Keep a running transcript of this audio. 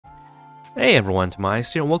Hey everyone,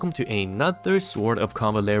 TimaeuSS here and welcome to another Sword of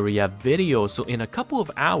Convallaria video. So in a couple of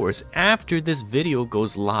hours after this video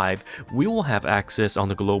goes live, we will have access on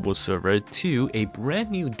the global server to a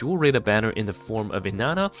brand new dual Rate Up banner in the form of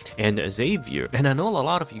Inanna and Xavier. And I know a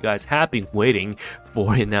lot of you guys have been waiting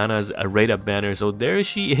for Inanna's Rate Up banner, so there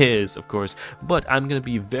she is, of course. But I'm going to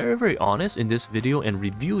be very honest in this video and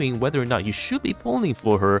reviewing whether or not you should be pulling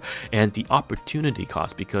for her and the opportunity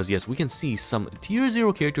cost, because yes, we can see some tier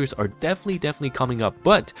 0 characters are definitely coming up,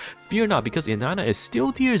 but fear not, because Inanna is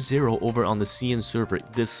still tier 0 over on the CN server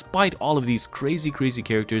despite all of these crazy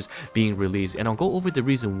characters being released. And I'll go over the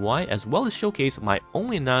reason why, as well as showcase my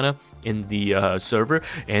own Inanna in the server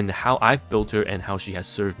and how I've built her and how she has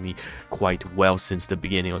served me quite well since the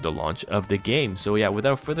beginning of the launch of the game. So yeah,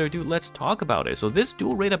 without further ado, let's talk about it. So this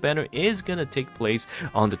dual Rate Up banner is gonna take place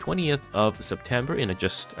on the 20th of September in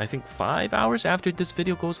just I think 5 hours after this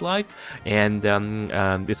video goes live, and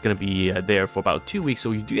it's gonna be there for about 2 weeks,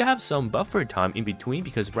 so you do have some buffer time in between,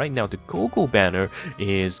 because right now the Coco banner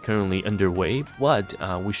is currently underway, but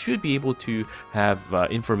we should be able to have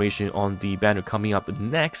information on the banner coming up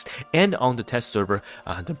next, and on the test server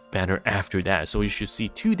the banner after that. So you should see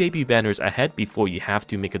 2 debut banners ahead before you have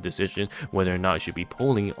to make a decision whether or not you should be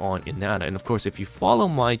pulling on Inanna. And of course, if you follow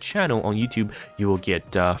my channel on YouTube, you will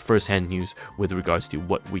get first-hand news with regards to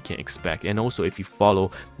what we can expect. And also, if you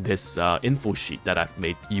follow this info sheet that I've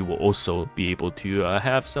made, you will also be able to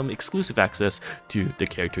have some exclusive access to the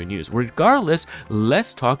character news. Regardless,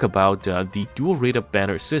 let's talk about the dual Rate Up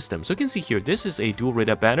banner system. So you can see here, this is a dual Rate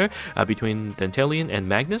Up banner between Dantelian and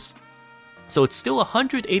Magnus. So it's still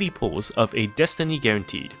 180 pulls of a Destiny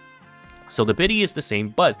guaranteed. So the pity is the same,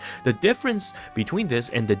 but the difference between this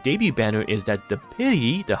and the debut banner is that the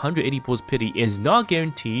pity, the 180 pulls pity, is not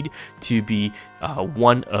guaranteed to be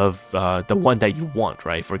one of the one that you want,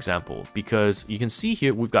 right? For example, because you can see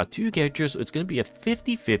here we've got 2 characters, so it's going to be a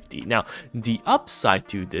 50-50. Now, the upside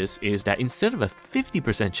to this is that instead of a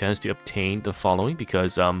 50% chance to obtain the following,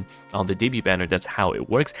 because on the debut banner that's how it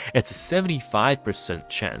works, it's a 75%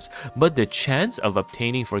 chance. But the chance of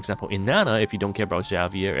obtaining, for example, Inanna, if you don't care about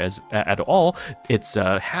Xavier at all, it's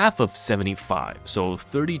half of 75, so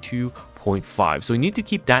 32.5. So you need to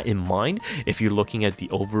keep that in mind if you're looking at the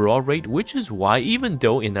overall rate, which is why even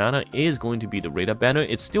though Inanna is going to be the Rate Up banner,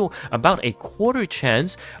 it's still about a quarter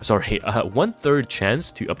chance, sorry, 1/3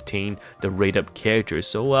 chance to obtain the Rate Up character.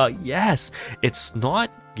 So yes, it's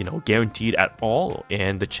not, you know, guaranteed at all,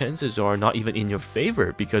 and the chances are not even in your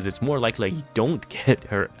favor, because it's more likely you don't get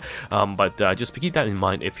her. But just keep that in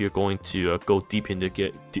mind if you're going to go deep into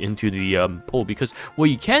the poll, because what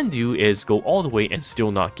you can do is go all the way and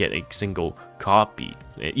still not get a single copy,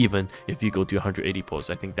 even if you go to 180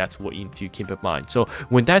 pulls. I think that's what you need to keep in mind. So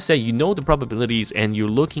with that said, you know the probabilities and you're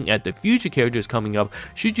looking at the future characters coming up.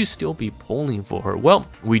 Should you still be polling for her? Well,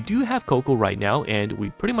 we do have Coco right now, and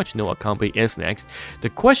we pretty much know Akambe is next.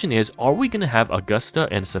 The question is, are we going to have Augusta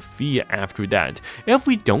and Sophia after that? If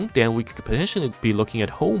we don't, then we could potentially be looking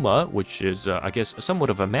at Homa, which is I guess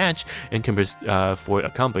somewhat of a match and for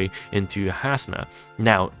Akambe into Hasna.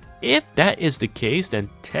 Now, if that is the case, then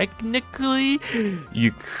technically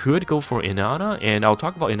you could go for Inanna, and I'll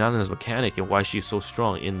talk about Inanna's mechanic and why she's so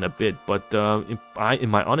strong in a bit. But in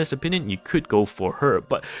my honest opinion, you could go for her.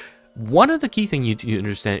 But one of the key things you need to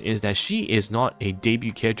understand is that she is not a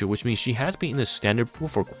debut character, which means she has been in the standard pool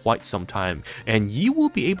for quite some time, and you will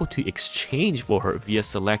be able to exchange for her via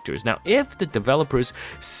selectors. Now, if the developers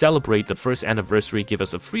celebrate the 1st anniversary, give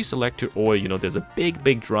us a free selector, or you know, there's a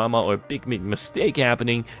big drama or a big mistake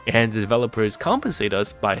happening, and the developers compensate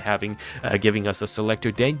us by having giving us a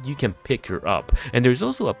selector, then you can pick her up. And there's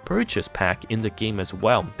also a purchase pack in the game as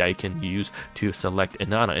well that you can use to select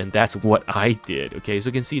Inanna, and that's what I did. Okay, so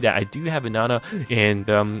you can see that I do have Inanna, and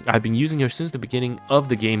I've been using her since the beginning of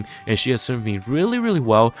the game, and she has served me really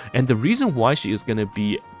well. And the reason why she is going to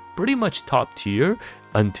be pretty much top tier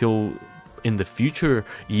until in the future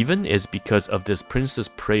even is because of this Princess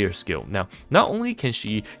Prayer skill. Now, not only can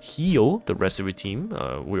she heal the rest of her team,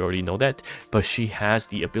 we already know that, but she has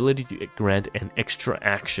the ability to grant an extra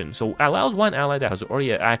action, so allows one ally that has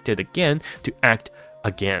already acted again to act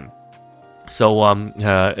again. So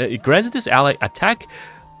it grants this ally attack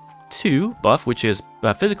 2 buff, which is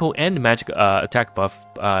physical and magic attack buff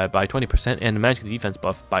by 20%, and magic defense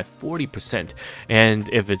buff by 40%. And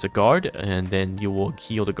if it's a guard, and then you will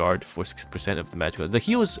heal the guard for 6% of the magic. The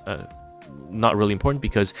heal is not really important,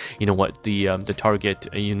 because you know what, the target,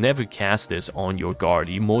 you never cast this on your guard.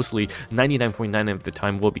 You mostly 99.9% of the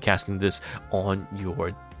time will be casting this on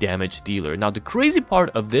your damage dealer. Now the crazy part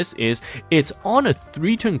of this is it's on a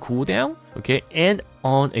 3-turn cooldown, okay, and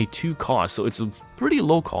on a 2 cost, so it's a pretty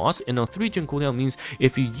low cost. And a 3-turn cooldown means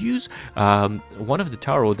if you use one of the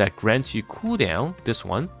taro that grants you cooldown, this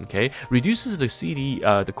one, okay, reduces the CD,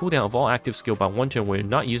 the cooldown of all active skill by 1 turn when you're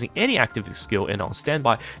not using any active skill and on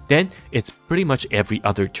standby, then it's pretty much every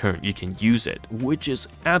other turn you can use it, which is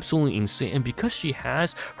absolutely insane. And because she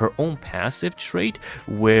has her own passive trait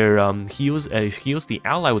where heals the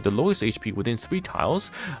ally with the lowest HP within 3 tiles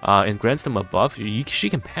and grants them a buff, she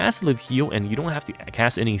can passively heal and you don't have to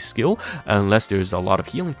cast any skill unless there's a lot of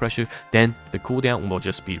healing pressure. Then the cooldown will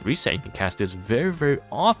just be reset. You can cast this very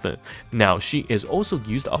often. Now she is also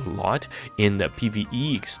used a lot in the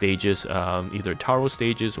PvE stages, either taro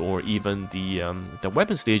stages or even the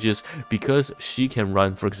weapon stages, because she can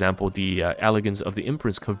run, for example, the elegance of the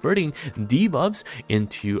imprints, converting debuffs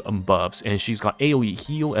into buffs, and she's got AoE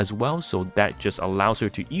heal as well, so that just allows her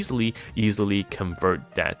to easily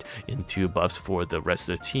convert that into buffs for the rest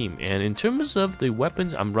of the team. And in terms of the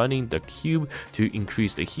weapons, I'm running the cube to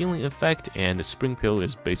increase the healing effect, and the spring pill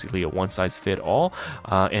is basically a one-size-fit-all.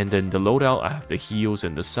 And then the loadout, I have the heals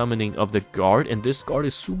and the summoning of the guard, and this guard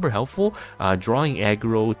is super helpful, drawing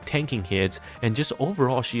aggro, tanking hits, and just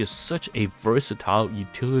overall she is such a versatile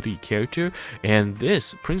utility character. And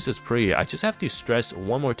this Princess Prayer, I just have to stress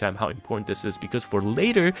one more time how important this is, because for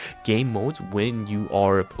later game modes when you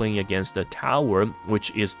are playing against the tower,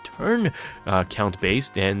 which is turn count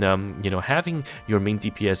based, and you know, having your main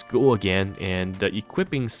DPS go again and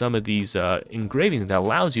equipping some of these engravings that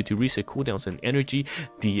allows you to reset cooldowns and energy,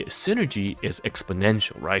 the synergy is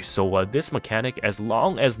exponential, right? So this mechanic, as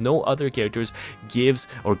long as no other characters gives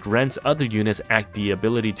or grants other units the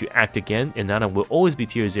ability to act again, Inanna will always be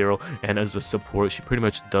tier 0, and as a support she pretty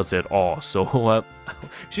much does it all. So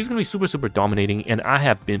she's gonna be super dominating, and I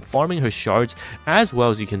have been farming her shards as well,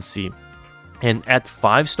 as you can see. And at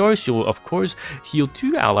 5 stars, she will of course heal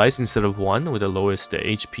 2 allies instead of 1 with the lowest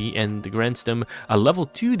HP, and grants them a level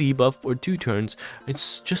 2 debuff for 2 turns.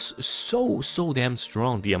 It's just so damn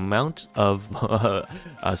strong, the amount of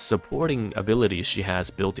supporting abilities she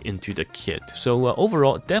has built into the kit. So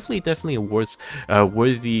overall, definitely a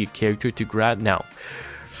worthy character to grab. Now,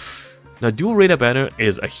 dual Rate Up Banner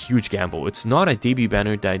is a huge gamble. It's not a debut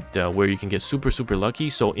banner that where you can get super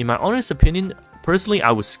lucky. So in my honest opinion, personally,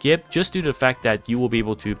 I would skip, just due to the fact that you will be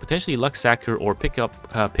able to potentially luck sack her or pick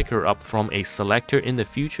her up from a selector in the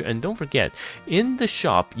future. And don't forget, in the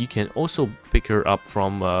shop, you can also pick her up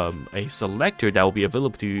from a selector that will be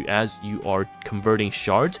available to you as you are converting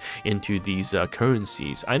shards into these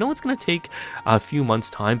currencies. I know it's going to take a few months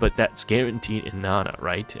time, but that's guaranteed in Inanna,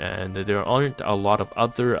 right? And there aren't a lot of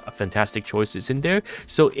other fantastic choices in there.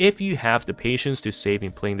 So if you have the patience to save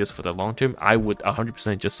in playing this for the long term, I would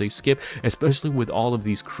 100% just say skip, especially with all of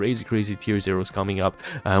these crazy tier 0s coming up.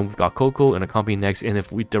 We've got Coco and a company next, and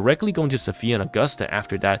if we directly go into Sophia and Augusta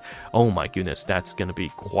after that, oh my goodness, that's gonna be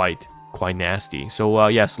quite nasty. So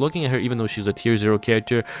yes, looking at her, even though she's a tier 0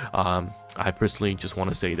 character, I personally just want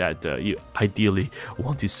to say that you ideally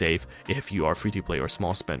want to save if you are free to play or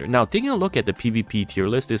small spender. Now, taking a look at the PvP tier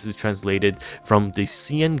list, this is translated from the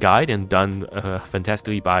CN guide and done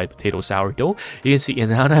fantastically by Potato Sourdough. You can see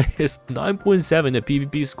Inanna is 9.7 the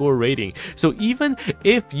PvP score rating. So even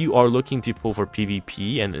if you are looking to pull for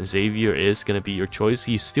PvP and Xavier is going to be your choice,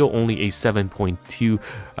 he's still only a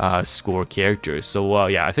 7.2 score character. So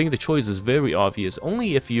yeah, I think the choice is very obvious.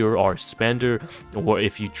 Only if you are spender or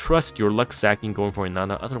if you trust your luck sacking going for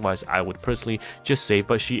Inanna. Otherwise, I would personally just save,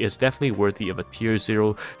 but she is definitely worthy of a tier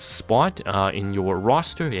 0 spot in your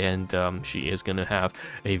roster, and she is going to have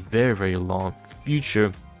a very long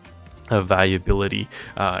future of valuability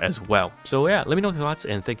as well. So yeah, let me know your thoughts,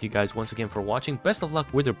 and thank you guys once again for watching. Best of luck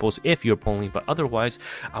with your pulls if you're polling, but otherwise,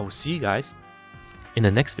 I will see you guys in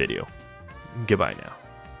the next video. Goodbye now.